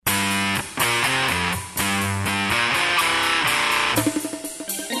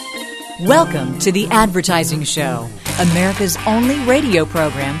Welcome to The Advertising Show, America's only radio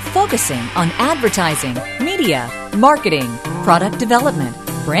program focusing on advertising, media, marketing, product development,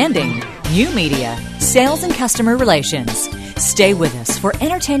 branding, new media, sales, and customer relations. Stay with us for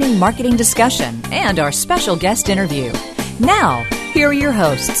entertaining marketing discussion and our special guest interview. Now, here are your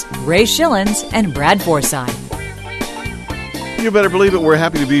hosts, Ray Schilens and Brad Forsythe. You better believe it. We're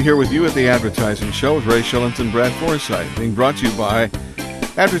happy to be here with you at The Advertising Show with Ray Schilens and Brad Forsythe, being brought to you by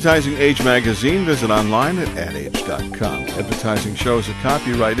Advertising Age Magazine. Visit online at adage.com. Advertising Show is a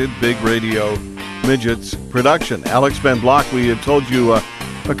copyrighted Big Radio Midgets production. Alex Ben Block, we had told you a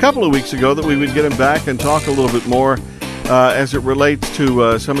couple of weeks ago that we would get him back and talk a little bit more as it relates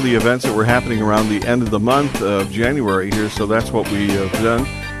to some of the events that were happening around the end of the month of January here. So that's what we have done.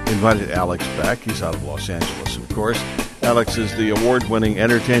 Invited Alex back. He's out of Los Angeles, of course. Alex is the award-winning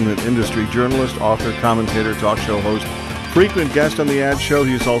entertainment industry journalist, author, commentator, talk show host, frequent guest on the ad show.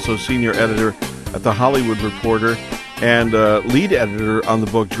 He's also senior editor at The Hollywood Reporter and lead editor on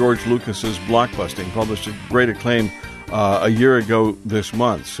the book George Lucas's Blockbusting, published at great acclaim a year ago this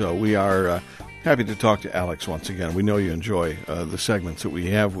month. So we are happy to talk to Alex once again. We know you enjoy the segments that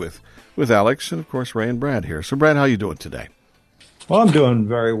we have with Alex and, of course, Ray and Brad here. So, Brad, how are you doing today? Well, I'm doing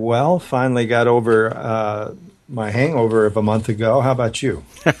very well. Finally got over my hangover of a month ago. How about you?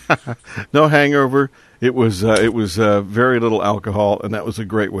 No hangover. It was very little alcohol, and that was a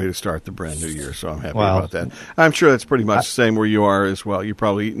great way to start the brand new year, so I'm happy about that. I'm sure that's pretty much the same where you are as well. You're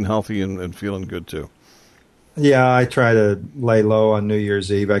probably eating healthy and feeling good, too. Yeah, I try to lay low on New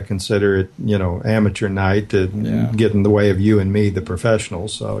Year's Eve. I consider it, amateur night to get in the way of you and me, the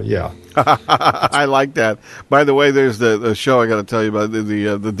professionals, so yeah. I like that. By the way, there's the show I got to tell you about,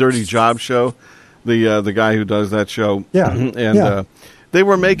 the Dirty Job show, the guy who does that show. Yeah, and They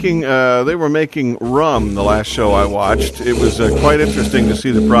were making rum the last show I watched. It was quite interesting to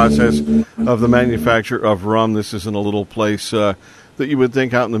see the process of the manufacture of rum. This is in a little place that you would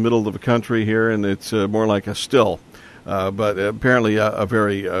think out in the middle of the country here, and it's more like a still. But apparently a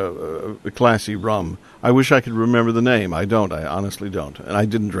very classy rum. I wish I could remember the name. I don't. I honestly don't. And I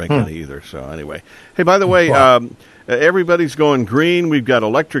didn't drink any either. So anyway. Hey, by the way, everybody's going green. We've got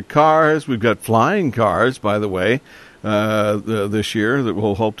electric cars. We've got flying cars, by the way. This year that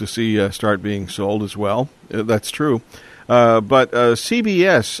we'll hope to see start being sold as well. That's true. But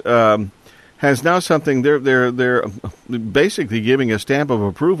CBS has now something. They're basically giving a stamp of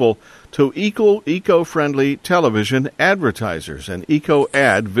approval to eco-friendly television advertisers. An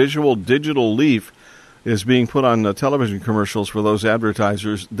eco-ad, visual digital leaf, is being put on television commercials for those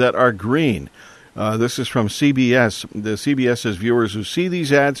advertisers that are green. This is from CBS. The CBS says viewers who see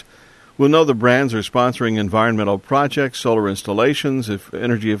these ads will know the brands are sponsoring environmental projects, solar installations,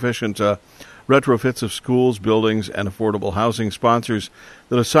 energy-efficient retrofits of schools, buildings, and affordable housing. Sponsors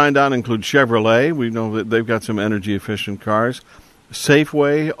that have signed on include Chevrolet. We know that they've got some energy-efficient cars.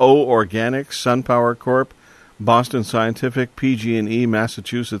 Safeway, O Organics, SunPower Corp., Boston Scientific, PG&E,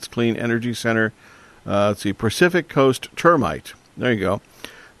 Massachusetts Clean Energy Center. Pacific Coast Termite. There you go.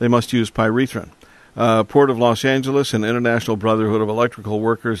 They must use pyrethrin. Port of Los Angeles and International Brotherhood of Electrical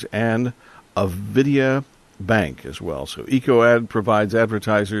Workers and Avidia Bank as well. So EcoAd provides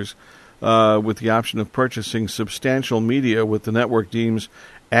advertisers with the option of purchasing substantial media with the network deems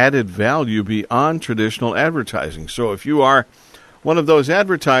added value beyond traditional advertising. So if you are one of those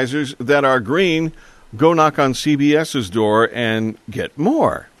advertisers that are green, go knock on CBS's door and get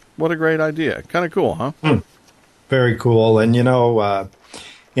more. What a great idea. Kind of cool, huh? Very cool. And,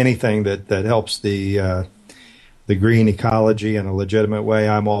 anything that helps the green ecology in a legitimate way,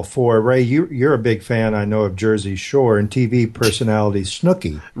 I'm all for. Ray, you're a big fan, I know, of Jersey Shore and TV personality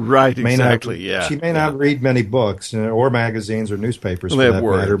Snooki. Right, exactly, She may not read many books or magazines or newspapers, for that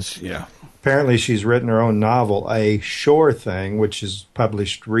words, matter. Yeah. Apparently she's written her own novel, A Shore Thing, which is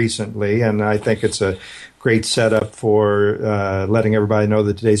published recently, and I think it's a great setup for letting everybody know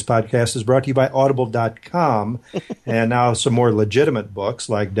that today's podcast is brought to you by Audible.com, and now some more legitimate books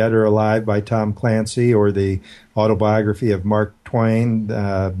like Dead or Alive by Tom Clancy, or the autobiography of Mark Twain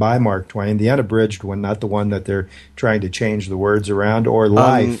by Mark Twain, the unabridged one, not the one that they're trying to change the words around, or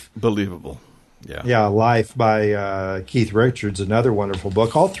Life. Unbelievable. Yeah, Life by Keith Richards, another wonderful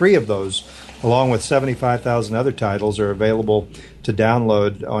book. All three of those, along with 75,000 other titles, are available to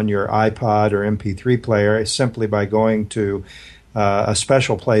download on your iPod or MP3 player simply by going to a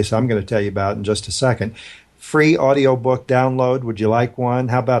special place I'm going to tell you about in just a second. free audiobook download. Would you like one?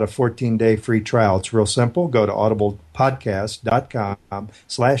 How about a 14-day free trial? It's real simple. Go to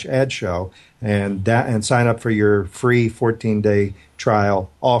audiblepodcast.com/adshow and sign up for your free 14-day trial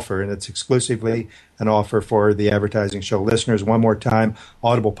offer. And it's exclusively an offer for the Advertising Show listeners. One more time,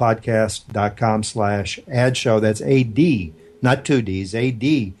 audiblepodcast.com/adshow. That's A-D, not two D's,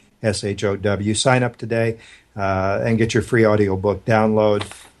 A-D-S-H-O-W. Sign up today and get your free audiobook download.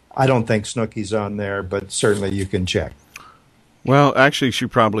 I don't think Snooki's on there, but certainly you can check. Well, actually, she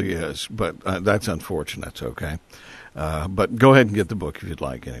probably is, but that's unfortunate, okay? But go ahead and get the book if you'd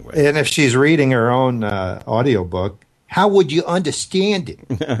like, anyway. And if she's reading her own audiobook, how would you understand it?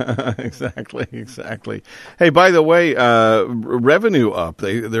 Exactly. Hey, by the way, revenue up.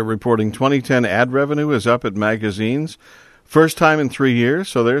 They're reporting 2010 ad revenue is up at magazines. First time in 3 years,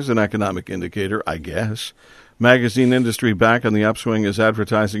 so there's an economic indicator, I guess. Magazine industry back on the upswing as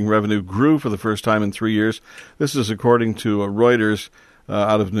advertising revenue grew for the first time in 3 years. This is according to Reuters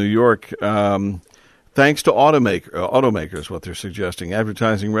out of New York. Thanks to automakers, what they're suggesting.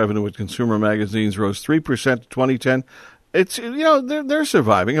 Advertising revenue with consumer magazines rose 3% to 2010. It's, they're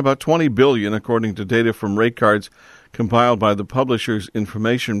surviving about $20 billion, according to data from rate cards compiled by the Publishers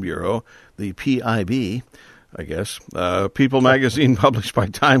Information Bureau, the PIB. I guess. People magazine, published by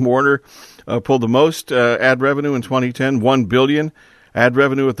Time Warner, pulled the most ad revenue in 2010, $1 billion. Ad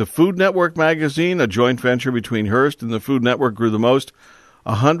revenue at the Food Network magazine, a joint venture between Hearst and the Food Network, grew the most,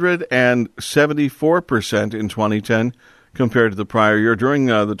 174% in 2010 compared to the prior year. During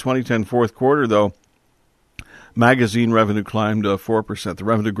the 2010 fourth quarter, though, magazine revenue climbed 4%. The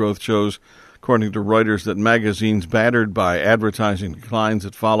revenue growth shows, according to Reuters, that magazines battered by advertising declines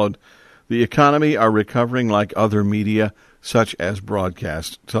that followed the economy are recovering like other media, such as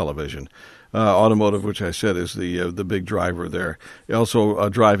broadcast television. Automotive, which I said is the big driver there. Also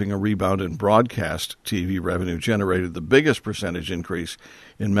driving a rebound in broadcast TV revenue, generated the biggest percentage increase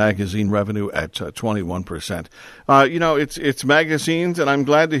in magazine revenue at 21%. It's magazines, and I'm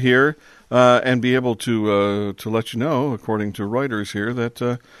glad to hear and be able to let you know, according to Reuters here,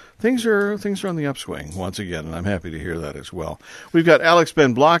 that things are on the upswing once again, and I'm happy to hear that as well. We've got Alex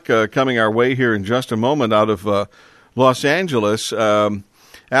Ben Block coming our way here in just a moment out of Los Angeles.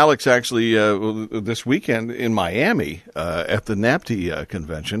 Alex actually this weekend in Miami at the NAPTI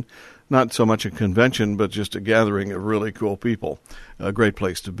convention. Not so much a convention, but just a gathering of really cool people. A great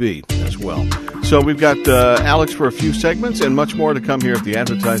place to be as well. So we've got Alex for a few segments and much more to come here at the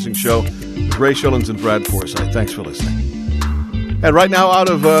Advertising Show with Ray Schilens and Brad Forsythe. Thanks for listening. And right now out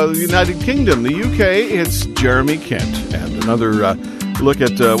of the United Kingdom, the UK, it's Jeremy Kent. And another look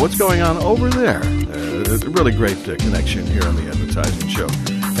at what's going on over there. A really great connection here on the Advertising Show.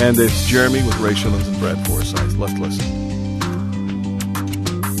 And it's Jeremy with Ray Schilens and Brad Forsythe. Let's listen.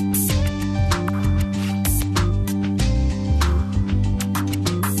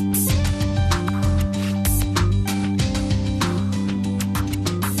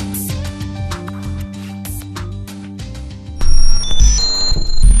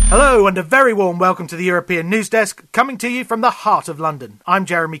 Hello and a very warm welcome to the European News Desk, coming to you from the heart of London. I'm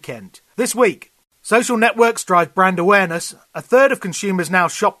Jeremy Kent. This week, social networks drive brand awareness, a third of consumers now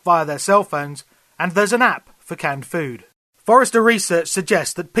shop via their cell phones, and there's an app for canned food. Forrester research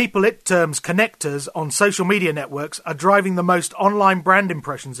suggests that people it terms connectors on social media networks are driving the most online brand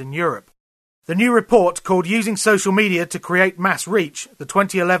impressions in Europe. The new report, called Using Social Media to Create Mass Reach, the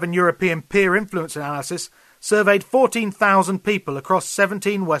 2011 European Peer Influence Analysis, surveyed 14,000 people across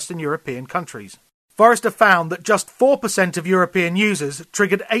 17 Western European countries. Forrester found that just 4% of European users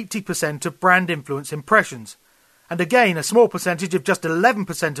triggered 80% of brand influence impressions, and again a small percentage of just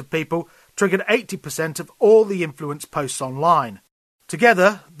 11% of people triggered 80% of all the influence posts online.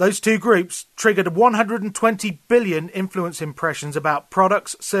 Together, those two groups triggered 120 billion influence impressions about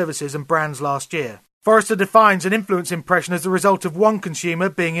products, services and brands last year. Forrester defines an influence impression as the result of one consumer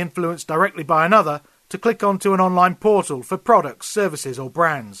being influenced directly by another to click onto an online portal for products, services or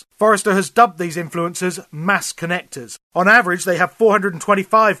brands. Forrester has dubbed these influencers mass connectors. On average, they have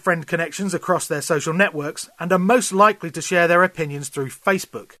 425 friend connections across their social networks and are most likely to share their opinions through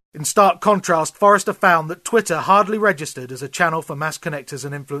Facebook. In stark contrast, Forrester found that Twitter hardly registered as a channel for mass connectors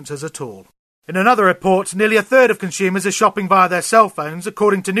and influencers at all. In another report, nearly a third of consumers are shopping via their cell phones,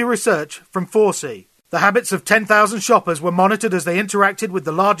 according to new research from 4C. The habits of 10,000 shoppers were monitored as they interacted with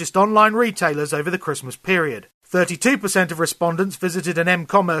the largest online retailers over the Christmas period. 32% of respondents visited an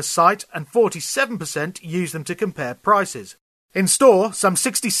m-commerce site and 47% used them to compare prices. In store, some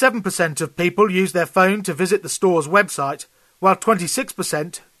 67% of people used their phone to visit the store's website, while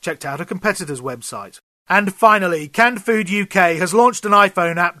 26% checked out a competitor's website. And finally, Canned Food UK has launched an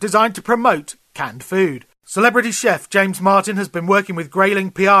iPhone app designed to promote canned food. Celebrity chef James Martin has been working with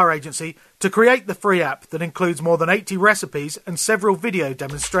Grayling PR agency to create the free app that includes more than 80 recipes and several video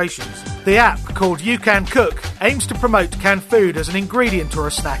demonstrations. The app, called You Can Cook, aims to promote canned food as an ingredient or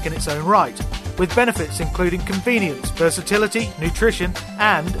a snack in its own right, with benefits including convenience, versatility, nutrition,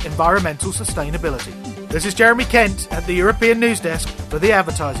 and environmental sustainability. This is Jeremy Kent at the European News Desk for The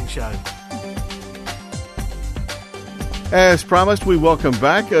Advertising Show. As promised, we welcome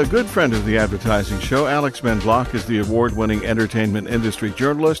back a good friend of the Advertising Show. Alex Ben-Block is the award-winning entertainment industry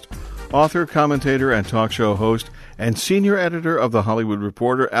journalist, author, commentator, and talk show host, and senior editor of The Hollywood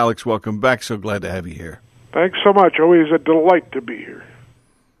Reporter. Alex, welcome back. So glad to have you here. Thanks so much. Always a delight to be here.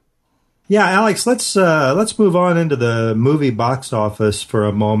 Yeah, Alex, let's move on into the movie box office for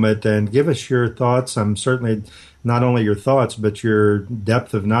a moment and give us your thoughts. I'm certainly not only your thoughts, but your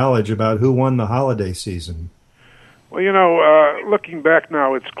depth of knowledge about who won the holiday season. Well, looking back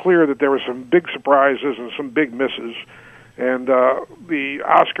now, it's clear that there were some big surprises and some big misses. And the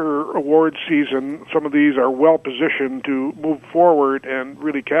Oscar award season, some of these are well positioned to move forward and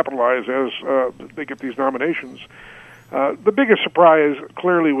really capitalize as they get these nominations. The biggest surprise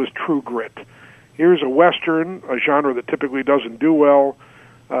clearly was True Grit. Here's a Western, a genre that typically doesn't do well,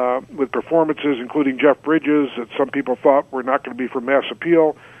 with performances including Jeff Bridges that some people thought were not going to be for mass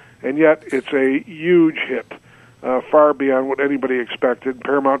appeal, and yet it's a huge hit. Far beyond what anybody expected.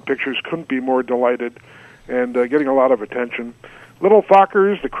 Paramount Pictures couldn't be more delighted and getting a lot of attention. Little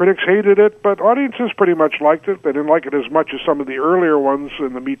Fockers, the critics hated it, but audiences pretty much liked it. They didn't like it as much as some of the earlier ones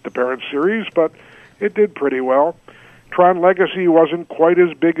in the Meet the Parents series, but it did pretty well. Tron Legacy wasn't quite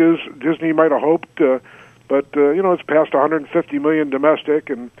as big as Disney might have hoped, but it's past $150 million domestic,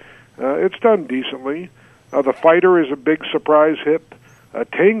 and it's done decently. The Fighter is a big surprise hit.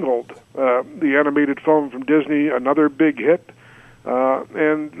 Tangled, the animated film from Disney, another big hit.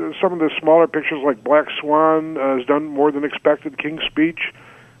 And some of the smaller pictures like Black Swan has done more than expected. King's Speech,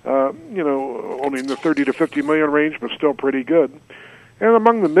 only in the 30 to 50 million range, but still pretty good. And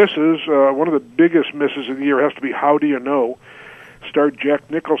among the misses, one of the biggest misses of the year has to be How Do You Know? Starred Jack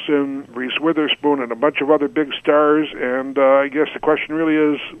Nicholson, Reese Witherspoon, and a bunch of other big stars. And I guess the question really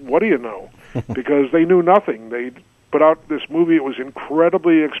is, what do you know? Because they knew nothing. They put out this movie. It was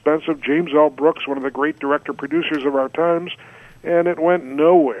incredibly expensive. James L. Brooks, one of the great director-producers of our times, and it went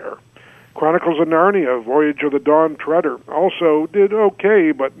nowhere. Chronicles of Narnia, Voyage of the Dawn Treader, also did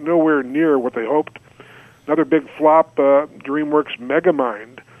okay, but nowhere near what they hoped. Another big flop, DreamWorks'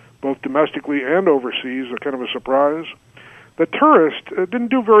 Megamind, both domestically and overseas, a kind of a surprise. The Tourist didn't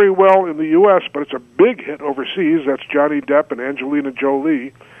do very well in the U.S., but it's a big hit overseas. That's Johnny Depp and Angelina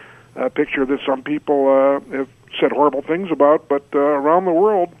Jolie, a picture that some people have said horrible things about, but around the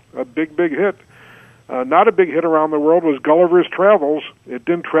world, a big, big hit. Not a big hit around the world was Gulliver's Travels. It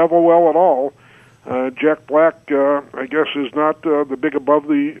didn't travel well at all. Jack Black, I guess, is not the big above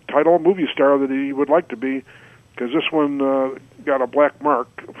the title movie star that he would like to be, because this one got a black mark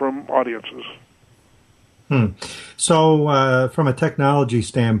from audiences. So, from a technology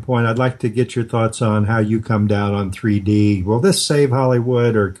standpoint, I'd like to get your thoughts on how you come down on 3D. Will this save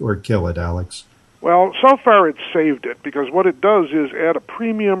Hollywood or kill it, Alex? Well, so far it's saved it, because what it does is add a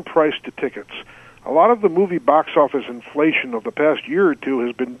premium price to tickets. A lot of the movie box office inflation of the past year or two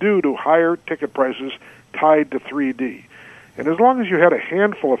has been due to higher ticket prices tied to 3D. And as long as you had a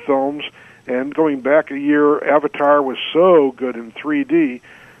handful of films, and going back a year, Avatar was so good in 3D,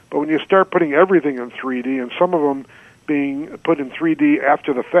 but when you start putting everything in 3D, and some of them being put in 3D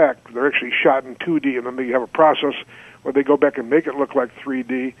after the fact, they're actually shot in 2D, and then they have a process where they go back and make it look like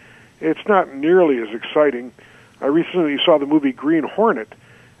 3D, it's not nearly as exciting. I recently saw the movie Green Hornet,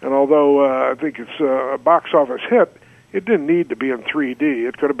 and although I think it's a box office hit, it didn't need to be in 3D.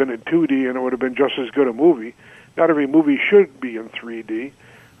 It could have been in 2D, and it would have been just as good a movie. Not every movie should be in 3D.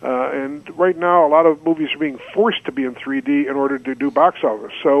 And right now, a lot of movies are being forced to be in 3D in order to do box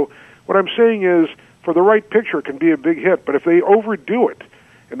office. So what I'm saying is, for the right picture, it can be a big hit. But if they overdo it,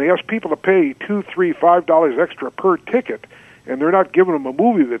 and they ask people to pay $2, $3, $5 extra per ticket, and they're not giving them a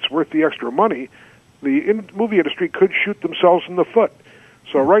movie that's worth the extra money, the movie industry could shoot themselves in the foot.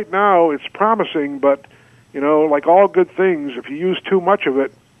 So right now, it's promising, but, like all good things, if you use too much of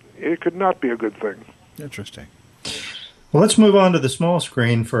it, it could not be a good thing. Interesting. Well, let's move on to the small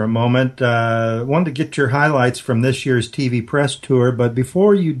screen for a moment. Wanted to get your highlights from this year's TV press tour, but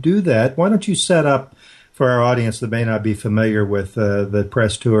before you do that, why don't you set up for our audience that may not be familiar with the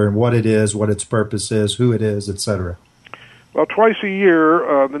press tour and what it is, what its purpose is, who it is, etc. Well, twice a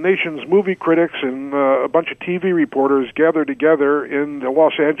year, the nation's movie critics and a bunch of TV reporters gather together in the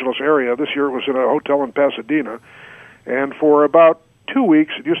Los Angeles area. This year it was in a hotel in Pasadena. And for about 2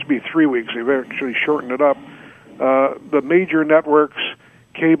 weeks. It used to be 3 weeks. They've actually shortened it up. The major networks,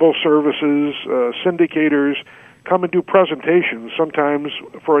 cable services, syndicators come and do presentations, sometimes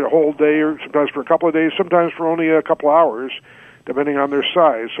for a whole day or sometimes for a couple of days, sometimes for only a couple hours, depending on their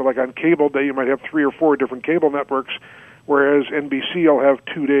size. So like on cable day, you might have 3 or 4 different cable networks, whereas NBC will have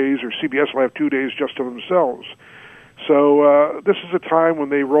 2 days or CBS will have 2 days just to themselves. So this is a time when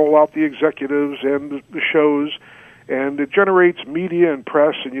they roll out the executives and the shows, and it generates media and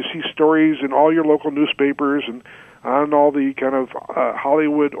press, and you see stories in all your local newspapers and on all the kind of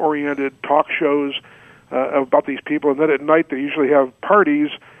Hollywood-oriented talk shows about these people. And then at night they usually have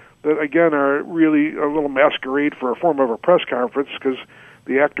parties that, again, are really a little masquerade for a form of a press conference, because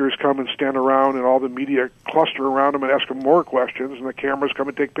the actors come and stand around and all the media cluster around them and ask them more questions, and the cameras come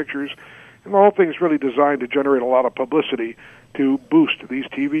and take pictures. And the whole thing is really designed to generate a lot of publicity to boost these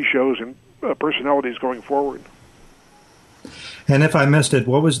TV shows and personalities going forward. And if I missed it,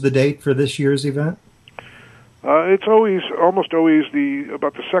 what was the date for this year's event? It's almost always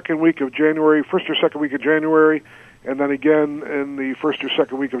about the second week of January, first or second week of January, and then again in the first or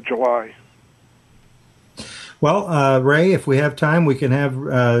second week of July. Well, Ray, if we have time, we can have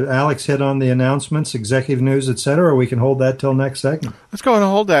Alex hit on the announcements, executive news, etc., or we can hold that till next segment. Let's go ahead and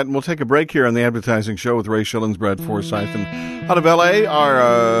hold that, and we'll take a break here on the Advertising Show with Ray Schilens, Brad Forsythe, and out of L.A.,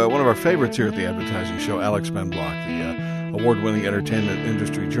 one of our favorites here at the Advertising Show, Alex Ben Block, the award-winning entertainment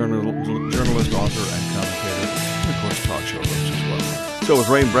industry journalist, author, and commentator, and, of course, talk show host as well. So with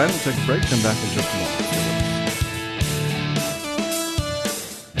Ray and Brad, we'll take a break, come back in just a moment.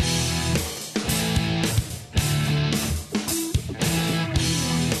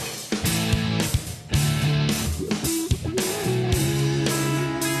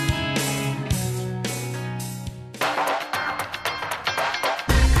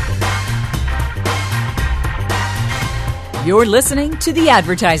 You're listening to The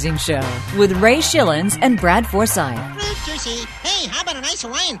Advertising Show with Ray Schilens and Brad Forsythe. Fruit juicy. Hey, how about a nice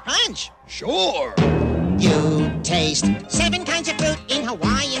Hawaiian punch? Sure. You taste 7 kinds of fruit in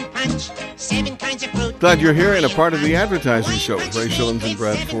Hawaiian punch. 7 kinds of fruit. Glad you're here and a part of The Advertising Show with Ray Schilens and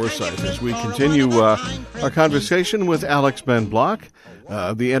Brad Forsythe as we continue our conversation with Alex Ben Block,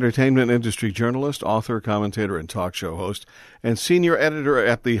 the entertainment industry journalist, author, commentator, and talk show host, and senior editor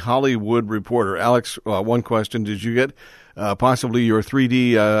at The Hollywood Reporter. Alex, one question. Did you get possibly your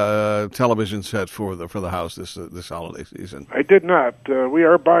 3D television set for the house this holiday season? I did not. We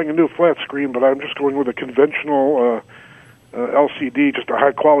are buying a new flat screen, but I'm just going with a conventional LCD, just a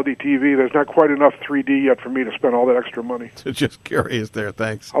high-quality TV. There's not quite enough 3D yet for me to spend all that extra money. Just curious there,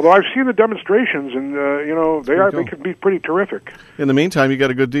 thanks. Although I've seen the demonstrations, and they can be pretty terrific. In the meantime, you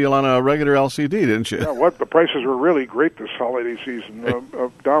got a good deal on a regular LCD, didn't you? Yeah, the prices were really great this holiday season,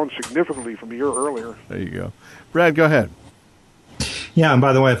 down significantly from a year earlier. There you go. Brad, go ahead. Yeah, and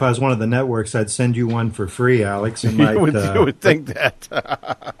by the way, if I was one of the networks, I'd send you one for free, Alex. You would think that.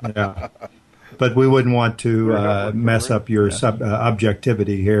 Yeah. But we wouldn't want to mess up your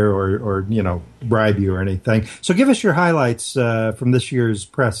objectivity here or bribe you or anything. So give us your highlights from this year's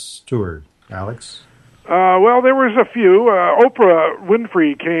press tour, Alex. Well, there was a few. Oprah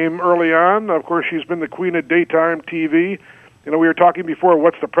Winfrey came early on. Of course, she's been the queen of daytime TV. We were talking before,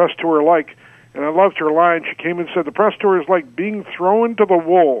 what's the press tour like? And I loved her line. She came and said, the press tour is like being thrown to the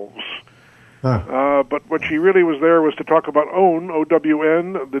wolves. Huh. But what she really was there was to talk about OWN,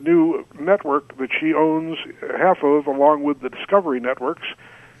 O-W-N, the new network that she owns half of, along with the Discovery networks.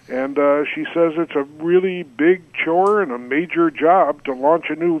 And she says it's a really big chore and a major job to launch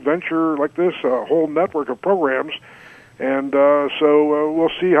a new venture like this, a whole network of programs. And so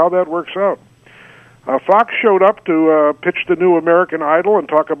we'll see how that works out. Fox showed up to pitch the new American Idol and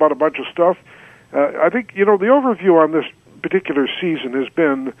talk about a bunch of stuff. I think, the overview on this particular season has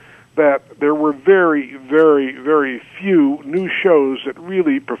been that there were very, very, very few new shows that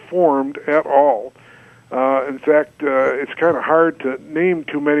really performed at all. In fact, it's kind of hard to name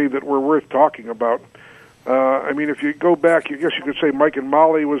too many that were worth talking about. If you go back, I guess you could say Mike and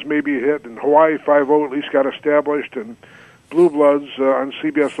Molly was maybe a hit, and Hawaii Five-0 at least got established, and Blue Bloods on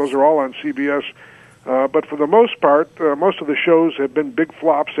CBS, those are all on CBS. But for the most part, most of the shows have been big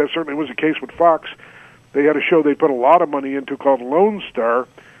flops. That certainly was the case with Fox. They had a show they put a lot of money into called Lone Star,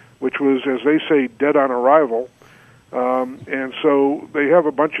 which was, as they say, dead on arrival. And so they have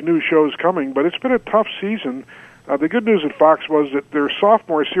a bunch of new shows coming, but it's been a tough season. The good news at Fox was that their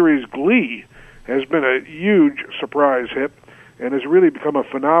sophomore series, Glee, has been a huge surprise hit and has really become a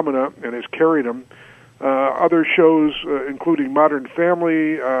phenomenon and has carried them. Other shows, including Modern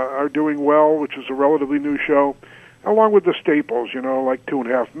Family, are doing well, which is a relatively new show, along with the staples, like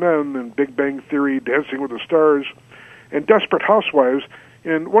 2.5 Men and Big Bang Theory, Dancing with the Stars. and Desperate Housewives.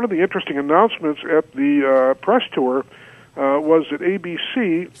 And one of the interesting announcements at the press tour was that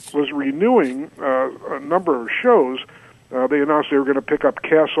ABC was renewing a number of shows. They announced they were going to pick up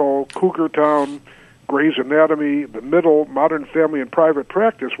Castle, Cougar Town, Grey's Anatomy, The Middle, Modern Family, and Private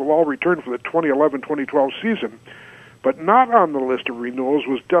Practice will all return for the 2011-2012 season. But not on the list of renewals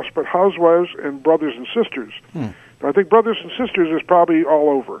was Desperate Housewives and Brothers and Sisters. Now, I think Brothers and Sisters is probably all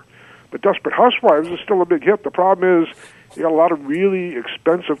over. But Desperate Housewives is still a big hit. The problem is you got a lot of really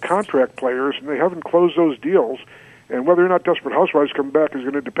expensive contract players, and they haven't closed those deals. And whether or not Desperate Housewives come back is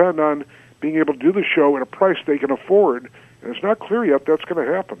going to depend on being able to do the show at a price they can afford. And it's not clear yet that's going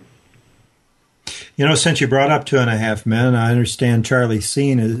to happen. You know, since you brought up 2.5 Men, I understand Charlie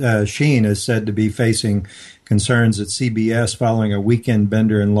Sheen is said to be facing concerns at CBS following a weekend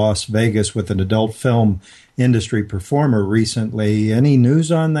bender in Las Vegas with an adult film industry performer recently. Any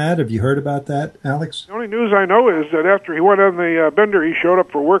news on that? Have you heard about that, Alex? The only news I know is that after he went on the bender, he showed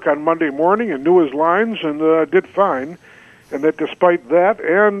up for work on Monday morning and knew his lines and did fine. And that despite that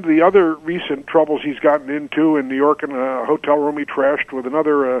and the other recent troubles he's gotten into in New York in a hotel room he trashed with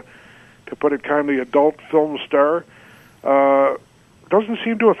another, to put it kindly, adult film star, doesn't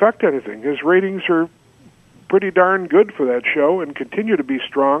seem to affect anything. His ratings are pretty darn good for that show and continue to be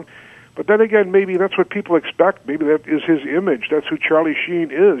strong. But then again, maybe that's what people expect. Maybe that is his image. That's who Charlie Sheen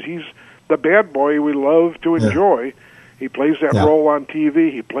is. He's the bad boy we love to enjoy. Yeah. He plays that role on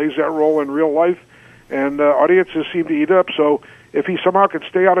TV. He plays that role in real life. And audiences seem to eat up. So if he somehow can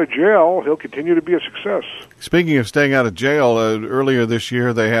stay out of jail, he'll continue to be a success. Speaking of staying out of jail, earlier this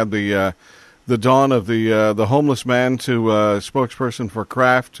year they had the dawn of the homeless man to spokesperson for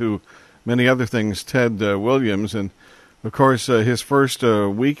Kraft to many other things, Ted Williams. And, of course, his first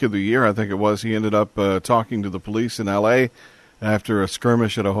week of the year, I think it was, he ended up talking to the police in L.A. after a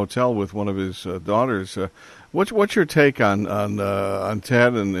skirmish at a hotel with one of his daughters. What's your take on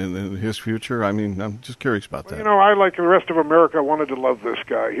Ted and his future? I mean, I'm just curious about that. You know, I, like the rest of America, wanted to love this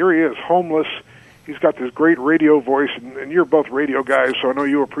guy. Here he is, homeless. He's got this great radio voice, and you're both radio guys, so I know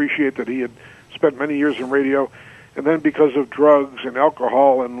you appreciate that he had spent many years in radio. And then because of drugs and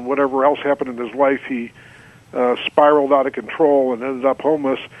alcohol and whatever else happened in his life, he spiraled out of control and ended up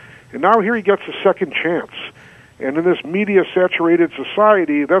homeless. And now here he gets a second chance. And in this media-saturated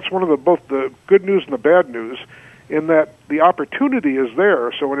society, that's one of both the good news and the bad news, in that the opportunity is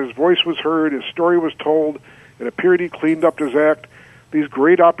there. So when his voice was heard, his story was told, it appeared he cleaned up his act, these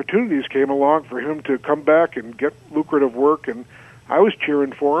great opportunities came along for him to come back and get lucrative work, and I was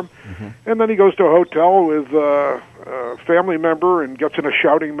cheering for him. Mm-hmm. And then he goes to a hotel with a family member and gets in a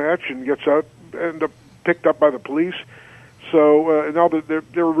shouting match and gets out and picked up by the police. So now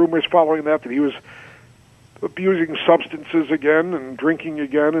there were rumors following that he was abusing substances again and drinking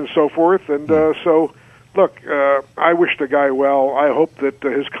again and so forth. And so, look, I wish the guy well. I hope that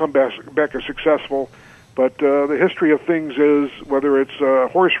his comeback is successful. But the history of things is, whether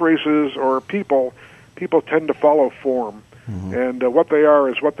it's horse races or people tend to follow form. Mm-hmm. And what they are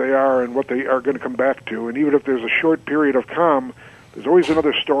is what they are and what they are going to come back to. And even if there's a short period of calm, there's always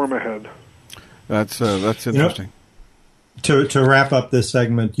another storm ahead. That's interesting. To wrap up this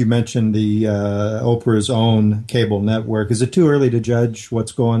segment, you mentioned the Oprah's own cable network. Is it too early to judge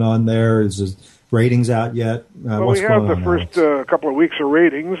what's going on there? Is the ratings out yet? Well, we have the first couple of weeks of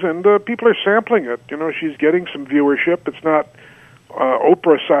ratings, and people are sampling it. You know, she's getting some viewership. It's not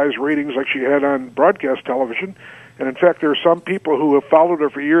Oprah-sized ratings like she had on broadcast television. And in fact, there are some people who have followed her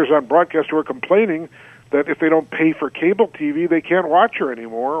for years on broadcast who are complaining that if they don't pay for cable TV, they can't watch her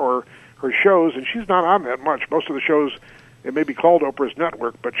anymore, or her shows. And she's not on that much. Most of the shows, it may be called Oprah's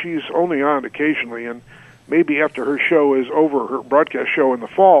network, but she's only on occasionally. And maybe after her show is over, her broadcast show in the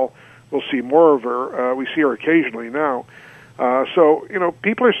fall, we'll see more of her. We see her occasionally now. So, you know,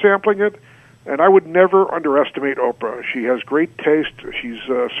 people are sampling it, and I would never underestimate Oprah. She has great taste. She's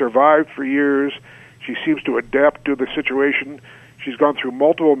survived for years. She seems to adapt to the situation. She's gone through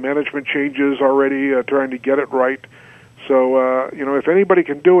multiple management changes already, trying to get it right. So, you know, if anybody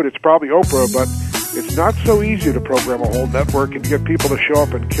can do it, it's probably Oprah, but it's not so easy to program a whole network and to get people to show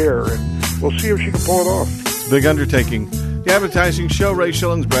up and care, and we'll see if she can pull it off. Big undertaking. The Advertising Show, Ray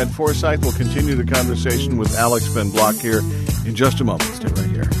Schilens, Brad Forsythe. Will continue the conversation with Alex Ben Block here in just a moment. Stay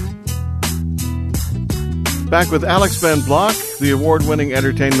right here. Back with Alex Ben Block, the award-winning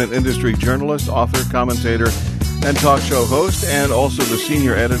entertainment industry journalist, author, commentator, and talk show host, and also the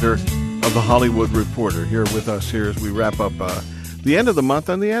senior editor of The Hollywood Reporter, here with us here as we wrap up the end of the month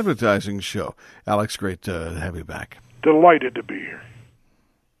on the Advertising Show. Alex, great to have you back. Delighted to be here.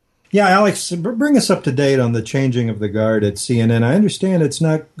 Yeah, Alex, bring us up to date on the changing of the guard at CNN. I understand it's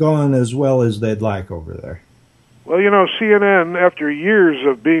not going as well as they'd like over there. Well, CNN, after years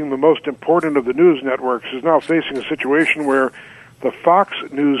of being the most important of the news networks, is now facing a situation where the Fox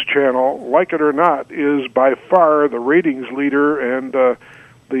News channel, like it or not, is by far the ratings leader and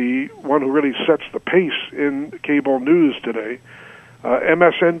the one who really sets the pace in cable news today.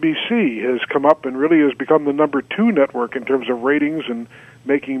 MSNBC has come up and really has become the number 2 network in terms of ratings and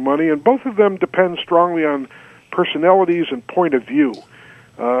making money, and both of them depend strongly on personalities and point of view.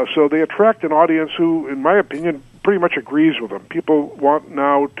 So they attract an audience who, in my opinion, pretty much agrees with them. People want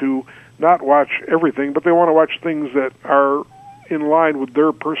now to not watch everything, but they want to watch things that are in line with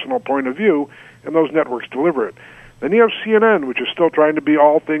their personal point of view, and those networks deliver it. Then you have CNN, which is still trying to be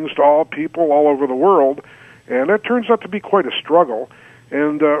all things to all people all over the world, and that turns out to be quite a struggle.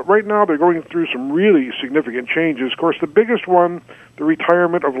 And right now they're going through some really significant changes. Of course, the biggest one, the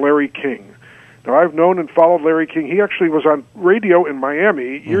retirement of Larry King. Now, I've known and followed Larry King. He actually was on radio in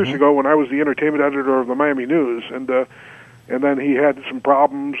Miami years ago when I was the entertainment editor of the Miami News, and then he had some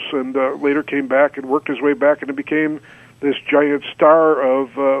problems and later came back and worked his way back, and it became this giant star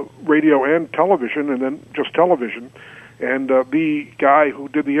of radio and television, and then just television, and the guy who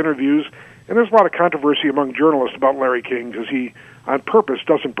did the interviews. And there's a lot of controversy among journalists about Larry King because he, on purpose,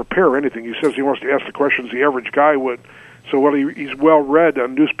 doesn't prepare anything. He says he wants to ask the questions the average guy would. So while he's well-read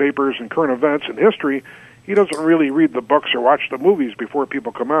on newspapers and current events and history, he doesn't really read the books or watch the movies before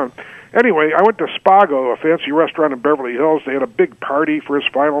people come on. Anyway, I went to Spago, a fancy restaurant in Beverly Hills. They had a big party for his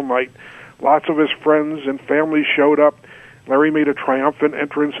final night. Lots of his friends and family showed up. Larry made a triumphant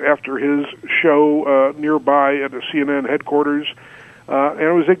entrance after his show nearby at the CNN headquarters. And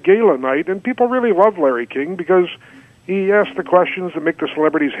it was a gala night, and people really love Larry King because he asks the questions that make the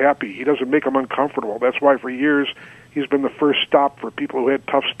celebrities happy. He doesn't make them uncomfortable. That's why for years he's been the first stop for people who had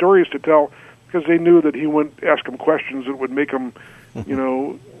tough stories to tell, because they knew that he wouldn't ask them questions that would make them,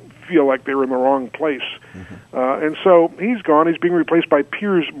 feel like they were in the wrong place. And so he's gone. He's being replaced by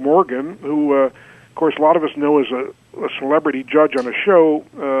Piers Morgan, who, of course, a lot of us know as a celebrity judge on a show,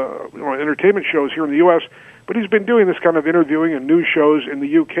 entertainment shows here in the U.S., but he's been doing this kind of interviewing and news shows in the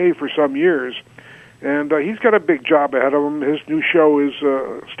U.K. for some years. And he's got a big job ahead of him. His new show is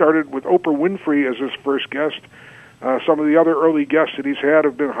started with Oprah Winfrey as his first guest. Some of the other early guests that he's had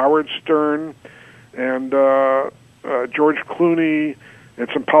have been Howard Stern and George Clooney and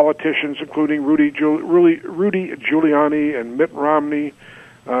some politicians, including Rudy Giuliani and Mitt Romney,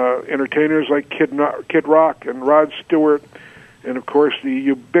 entertainers like Kid Rock and Rod Stewart, and, of course, the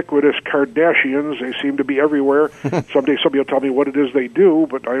ubiquitous Kardashians. They seem to be everywhere. Someday somebody will tell me what it is they do,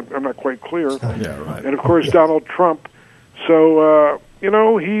 but I'm not quite clear. Yeah, right. And, of course, Donald Trump. So,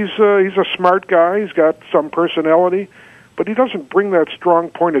 he's a smart guy. He's got some personality, but he doesn't bring that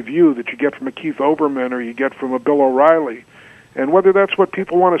strong point of view that you get from a Keith Olbermann or you get from a Bill O'Reilly. And whether that's what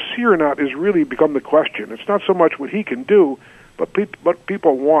people want to see or not is really become the question. It's not so much what he can do, but what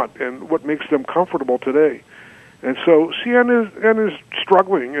people want and what makes them comfortable today. And so CNN is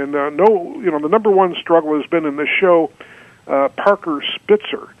struggling, and the number one struggle has been in this show, Parker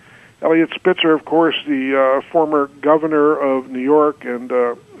Spitzer. Elliot Spitzer, of course, the former governor of New York and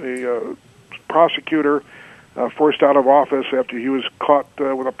a prosecutor forced out of office after he was caught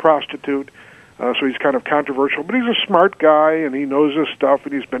with a prostitute. So he's kind of controversial, but he's a smart guy, and he knows his stuff,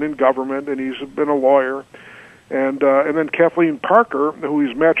 and he's been in government, and he's been a lawyer. And then Kathleen Parker, who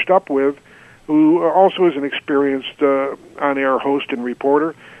he's matched up with, who also is an experienced on-air host and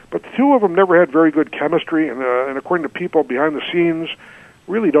reporter. But the two of them never had very good chemistry, and according to people behind the scenes,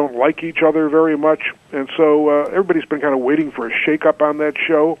 really don't like each other very much. And so everybody's been kind of waiting for a shake-up on that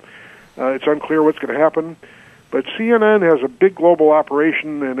show. It's unclear what's going to happen. But CNN has a big global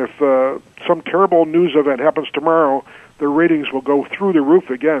operation, and if some terrible news event happens tomorrow, their ratings will go through the roof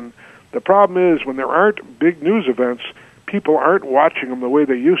again. The problem is when there aren't big news events, people aren't watching them the way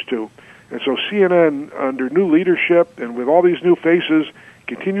they used to. And so CNN, under new leadership and with all these new faces,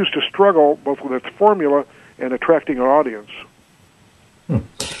 continues to struggle both with its formula and attracting an audience.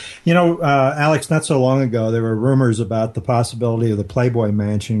 Alex, not so long ago, there were rumors about the possibility of the Playboy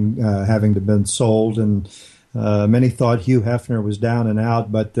Mansion having to been sold, and many thought Hugh Hefner was down and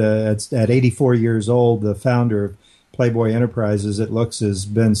out. But at 84 years old, the founder of Playboy Enterprises, it looks, has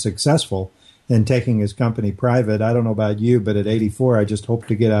been successful in taking his company private. I don't know about you, but at 84, I just hope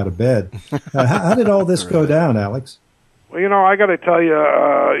to get out of bed. How did all this go down, Alex? Well, I got to tell you,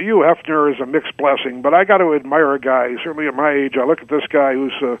 Hugh Hefner is a mixed blessing, but I got to admire a guy. Certainly at my age, I look at this guy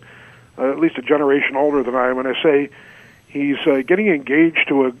who's at least a generation older than I am, and I say he's getting engaged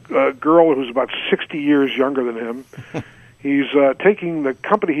to a girl who's about 60 years younger than him. He's taking the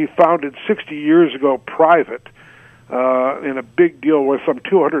company he founded 60 years ago private in a big deal worth some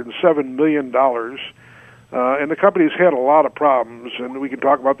 $207 million. And the company's had a lot of problems, and we can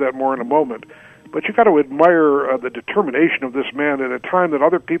talk about that more in a moment. But you got to admire the determination of this man at a time that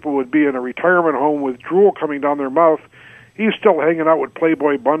other people would be in a retirement home with drool coming down their mouth. He's still hanging out with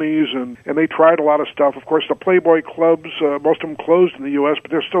Playboy bunnies, and they tried a lot of stuff. Of course, the Playboy clubs, most of them closed in the U.S.,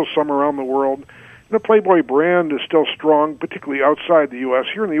 but there's still some around the world. And the Playboy brand is still strong, particularly outside the U.S.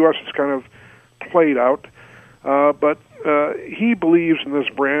 Here in the U.S., it's kind of played out. But he believes in this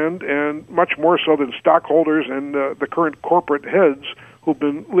brand, and much more so than stockholders and the current corporate heads who've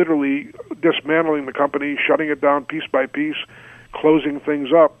been literally dismantling the company, shutting it down piece by piece, closing things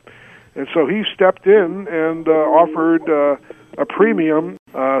up. And so he stepped in and offered a premium.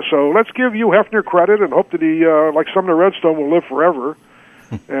 So let's give Hugh Hefner credit and hope that he, like Sumner Redstone, will live forever.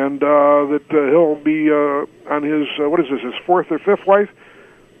 And that he'll be on his, his fourth or fifth wife?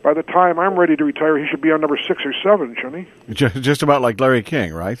 By the time I'm ready to retire, he should be on number 6 or 7, shouldn't he? Just about like Larry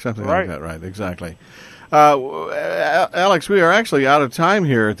King, right? Something like that, right? Exactly. Alex, we are actually out of time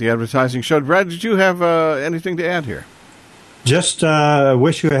here at the Advertising Show. Brad, did you have anything to add here? Just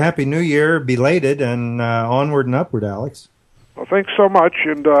wish you a happy new year, belated, and onward and upward, Alex. Well, thanks so much,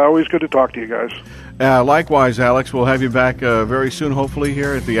 and always good to talk to you guys. Likewise, Alex. We'll have you back very soon, hopefully,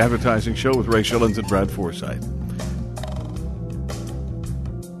 here at the Advertising Show with Ray Schilens and Brad Forsythe.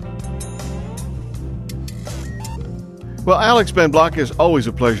 Well, Alex Ben Block, it's always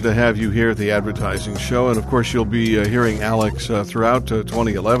a pleasure to have you here at the Advertising Show. And, of course, you'll be hearing Alex throughout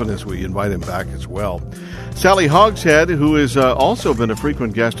 2011 as we invite him back as well. Sally Hogshead, who has also been a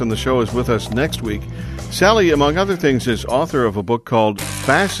frequent guest on the show, is with us next week. Sally, among other things, is author of a book called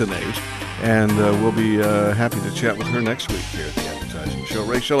Fascinate, and we'll be happy to chat with her next week here at the Advertising Show.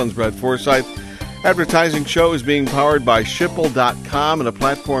 Ray Schilens, Brad Forsythe. Advertising Show is being powered by Schipul.com and a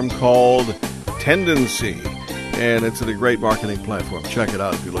platform called Tendency. And it's a great marketing platform. Check it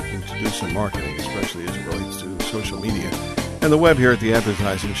out if you're looking to do some marketing, especially as it relates to social media. And the web here at the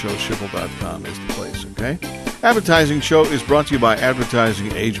Advertising Show, Schipul.com, is the place, okay? Advertising Show is brought to you by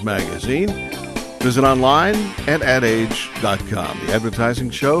Advertising Age Magazine. Visit online at adage.com. The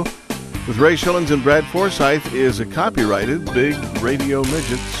Advertising Show with Ray Schilens and Brad Forsythe is a copyrighted Big Radio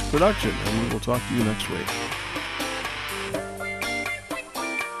Midgets production. And we will talk to you next week.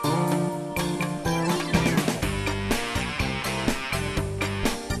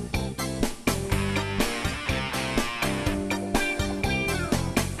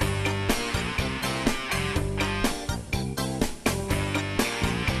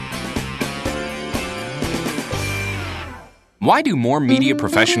 Why do more media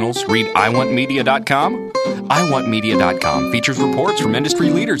professionals read iwantmedia.com? iwantmedia.com features reports from industry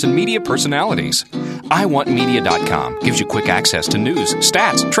leaders and media personalities. iwantmedia.com gives you quick access to news,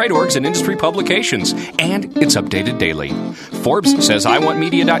 stats, trade orgs, and industry publications, and it's updated daily. Forbes says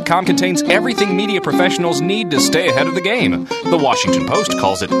iwantmedia.com contains everything media professionals need to stay ahead of the game. The Washington Post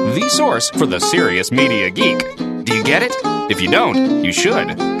calls it the source for the serious media geek. Do you get it? If you don't, you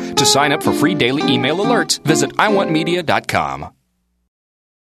should. To sign up for free daily email alerts, visit iwantmedia.com.